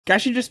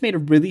Gaijin just made a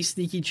really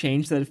sneaky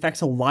change that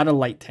affects a lot of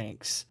light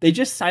tanks. They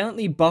just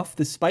silently buffed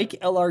the Spike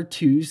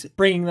LR2s,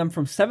 bringing them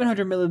from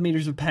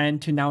 700mm of pen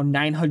to now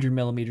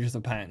 900mm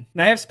of pen.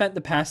 And I have spent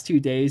the past 2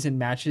 days in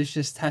matches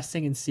just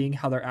testing and seeing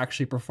how they're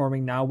actually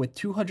performing now with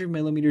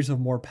 200mm of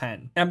more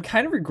pen. And I'm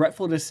kind of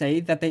regretful to say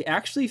that they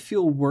actually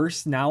feel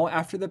worse now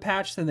after the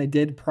patch than they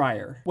did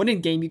prior. When in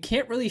game, you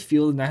can't really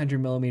feel the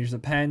 900mm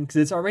of pen because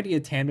it's already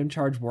a tandem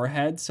charge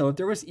warhead, so if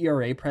there was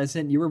ERA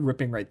present, you were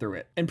ripping right through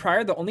it. And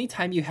prior, the only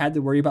time you had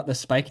to worry about the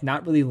spike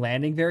not really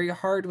landing very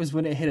hard was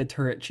when it hit a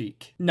turret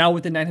cheek. Now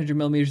with the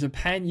 900mm of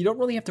pen, you don't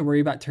really have to worry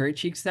about turret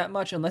cheeks that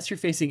much unless you're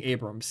facing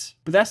Abrams.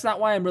 But that's not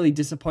why I'm really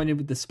disappointed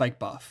with the spike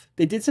buff.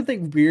 They did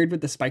something weird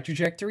with the spike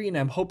trajectory, and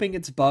I'm hoping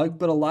it's bugged,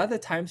 but a lot of the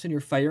times when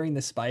you're firing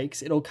the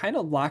spikes, it'll kind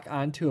of lock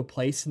onto a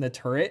place in the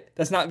turret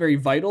that's not very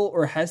vital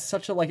or has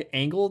such a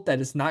angle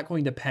that it's not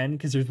going to pen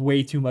because there's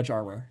way too much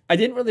armor. I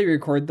didn't really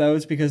record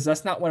those because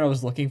that's not what I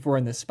was looking for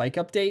in the spike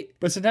update,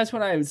 but sometimes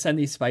when I would send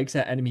these spikes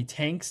at enemy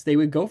tanks, they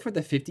would go for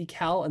the 50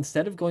 cal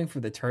instead of going for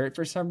the turret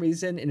for some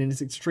reason, and it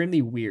is extremely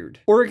weird.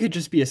 Or it could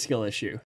just be a skill issue.